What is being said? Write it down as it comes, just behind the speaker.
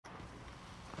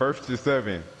First to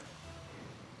 7.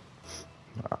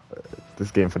 This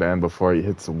game for the end before he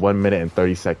hits 1 minute and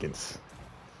 30 seconds.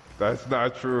 That's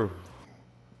not true.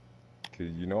 Cause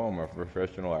you know I'm a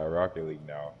professional at Rocket League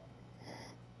now.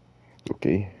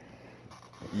 Okay.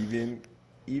 Even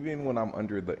when I'm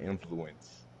under the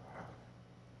influence.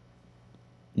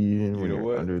 Even when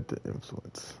you're under the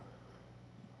influence.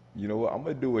 You know what? I'm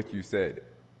gonna do what you said.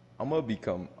 I'm gonna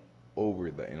become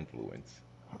over the influence.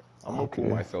 I'm gonna put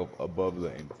myself above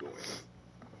the influence.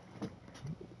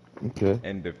 Okay.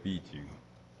 And defeat you.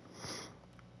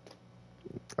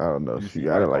 I don't know if you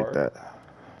got it like that.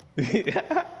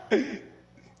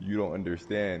 You don't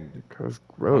understand. Because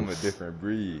gross. I'm a different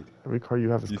breed. Every car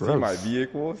you have is gross. You see my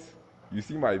vehicles? You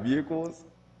see my vehicles?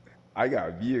 I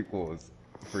got vehicles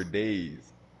for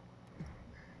days.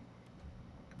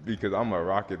 Because I'm a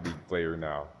Rocket League player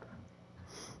now.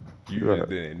 You just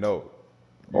didn't know.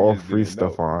 All free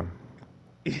stuff on.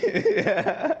 You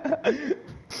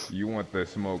want the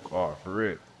smoke off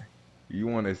rip. You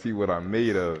want to see what I'm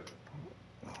made of.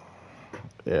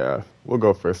 Yeah, we'll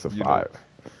go first to 5.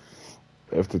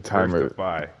 If the timer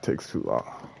takes too long.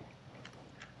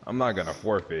 I'm not going to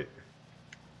forfeit.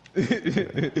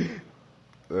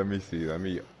 Let me see.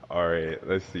 All right,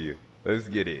 let's see. Let's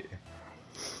get it.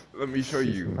 Let me show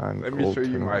you. Let me show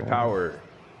you my power.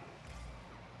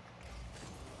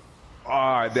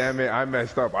 Ah, damn it! I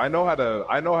messed up. I know how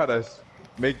to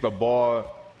make the ball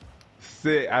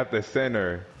sit at the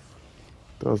center.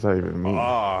 What does that even mean?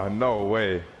 Ah, no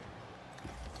way.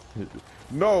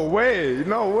 No way.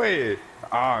 No way.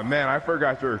 Ah, man, I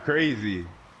forgot you're crazy.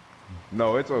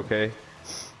 No, it's okay.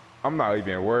 I'm not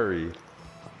even worried.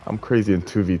 I'm crazy in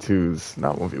 2v2s,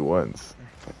 not 1v1s.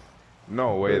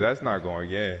 No way, that's not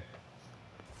going in.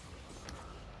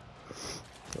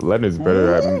 Leonard's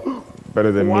better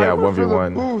than me at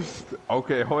 1v1. Boost.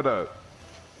 Okay, hold up.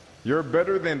 You're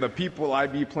better than the people I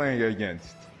be playing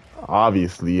against.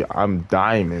 Obviously, I'm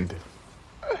diamond.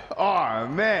 Oh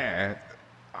man,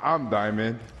 I'm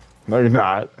diamond. No, you're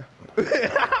not.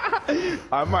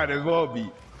 I might as well be.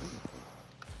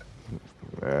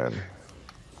 Man.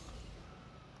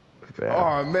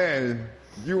 Oh man,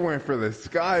 you went for the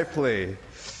sky play.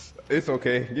 It's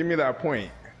okay. Give me that point.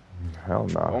 Hell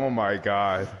no. Oh my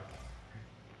god.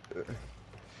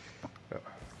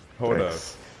 Hold up.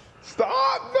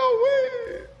 Stop! No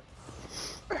way!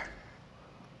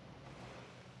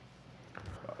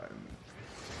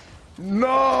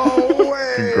 No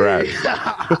way!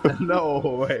 Congrats. No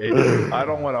way. I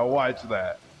don't want to watch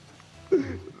that.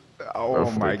 Oh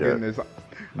my goodness.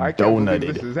 I can't believe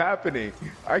this is happening.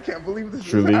 I can't believe this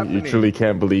is happening. You truly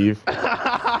can't believe?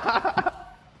 I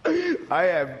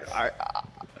have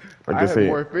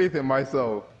more faith in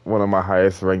myself. One of my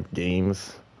highest ranked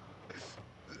games.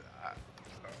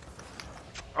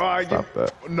 Oh, stop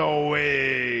that. No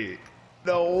way.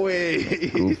 No way.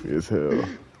 Goofy as hell.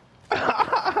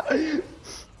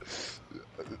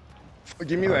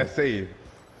 Give me that save.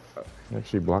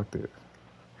 Actually blocked it.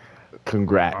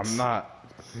 Congrats. I'm not.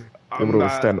 Able to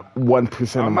withstand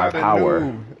 1% of my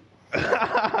power.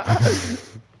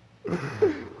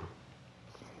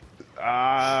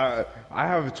 I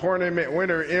have a tournament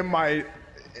winner in my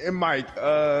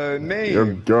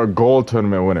name. You're a gold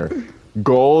tournament winner.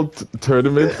 Gold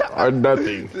tournaments are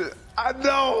nothing.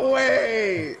 No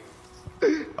way.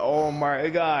 Oh my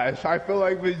gosh, I feel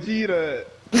like Vegeta.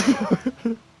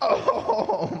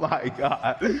 Oh my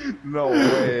god. No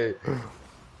way.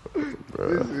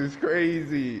 This is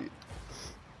crazy.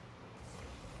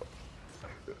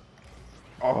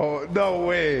 Oh, no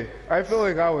way. I feel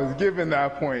like I was given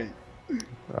that point.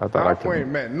 That point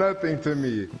meant nothing to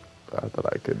me. I thought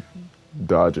I could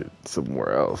dodge it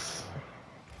somewhere else.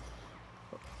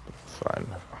 It's fine.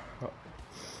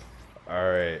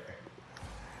 Alright.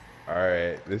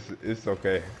 Alright. It's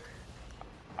okay.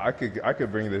 I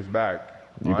could bring this back.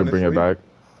 You can bring it back?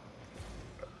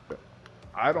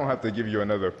 I don't have to give you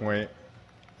another point.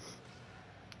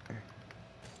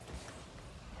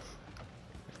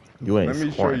 You ain't Let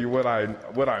me show you what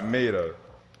I'm made of.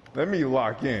 Let me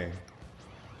lock in.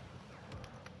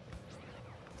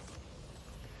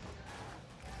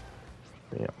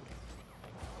 Yeah.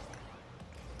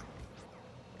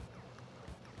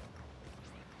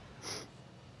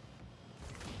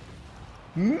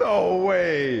 No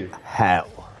way. Hell.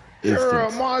 You're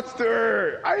a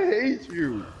monster. I hate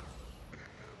you.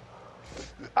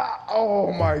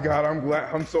 Oh my god,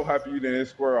 I'm so happy you didn't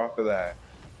score off of that.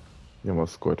 You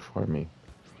almost scored for me.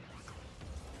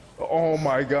 Oh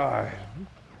my god.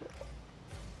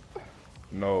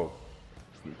 No.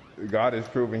 God is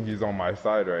proving he's on my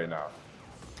side right now.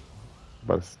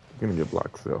 But it's gonna get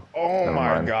blocked still. Oh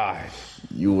my gosh.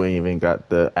 You ain't even got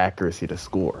the accuracy to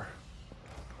score.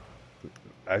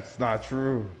 That's not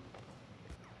true.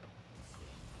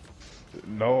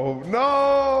 No.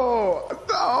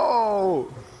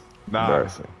 Nah.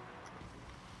 Embarrassing.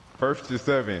 First to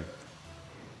 7.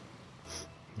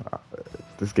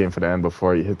 This game for the end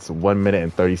before he hits 1 minute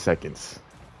and 30 seconds.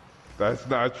 That's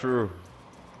not true.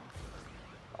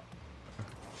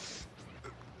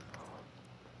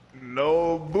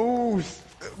 No boost.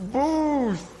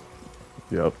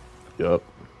 Yep.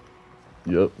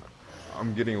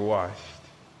 I'm getting washed.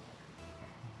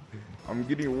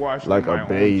 Like in my a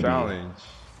baby. own challenge.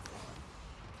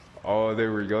 Oh,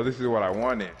 there we go. This is what I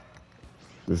wanted.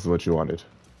 This is what you wanted.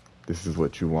 This is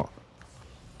what you want.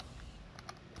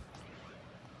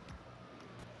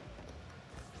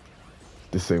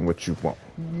 This ain't what you want.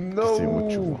 No. This ain't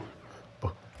what you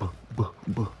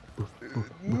want.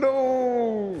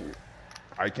 No.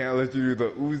 I can't let you do the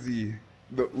Uzi.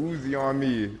 The Uzi on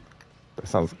me. That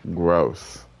sounds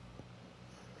gross.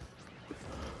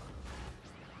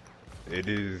 It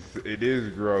is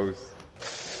gross.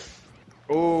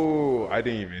 Oh, I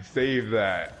didn't even save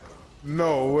that.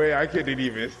 No way, I couldn't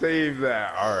even save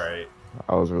that. All right.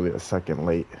 I was really a second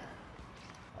late.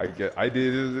 I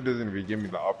did. It doesn't even give me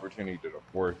the opportunity to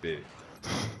forfeit.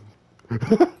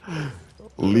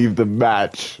 Leave the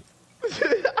match.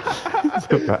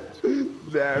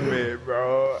 Damn it,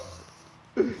 bro.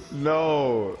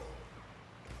 No.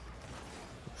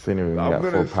 This ain't even I'm got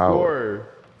gonna full power. score.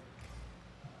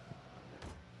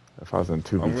 If I was in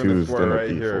 2v2s, then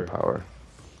it'd be full power.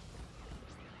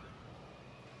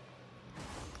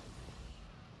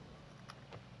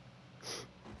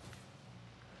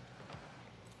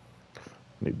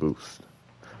 I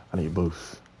need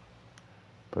boost.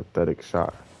 Pathetic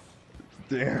shot.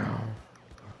 Damn.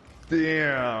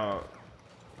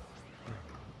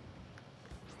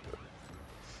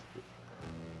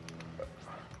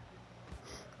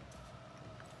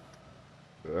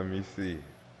 Let me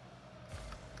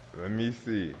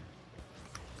see.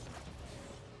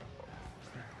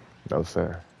 No,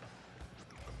 sir.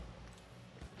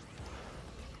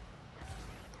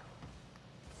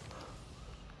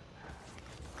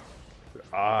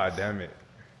 Ah, damn it.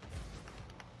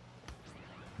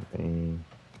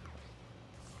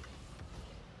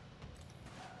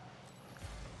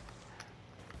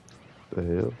 The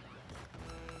hell?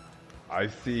 I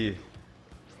see.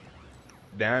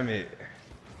 Damn it.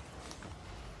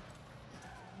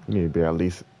 You need to be at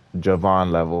least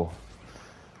Javon level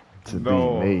to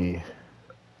beat me.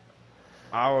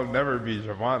 I will never be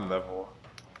Javon level.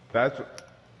 That's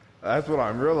what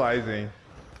I'm realizing.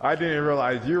 I didn't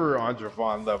realize you were on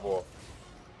Javon level.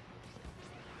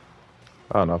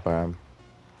 I don't know if I am.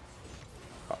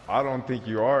 I don't think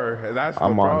you are. That's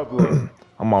the problem.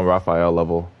 I'm on Raphael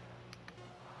level.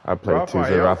 I played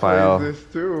Tuesday Raphael. Plays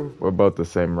this too. We're both the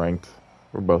same ranked.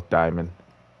 We're both diamond.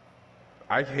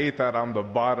 I hate that I'm the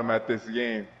bottom at this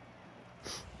game.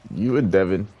 You and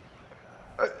Devin.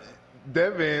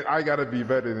 Devin, I gotta be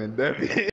better than Devin.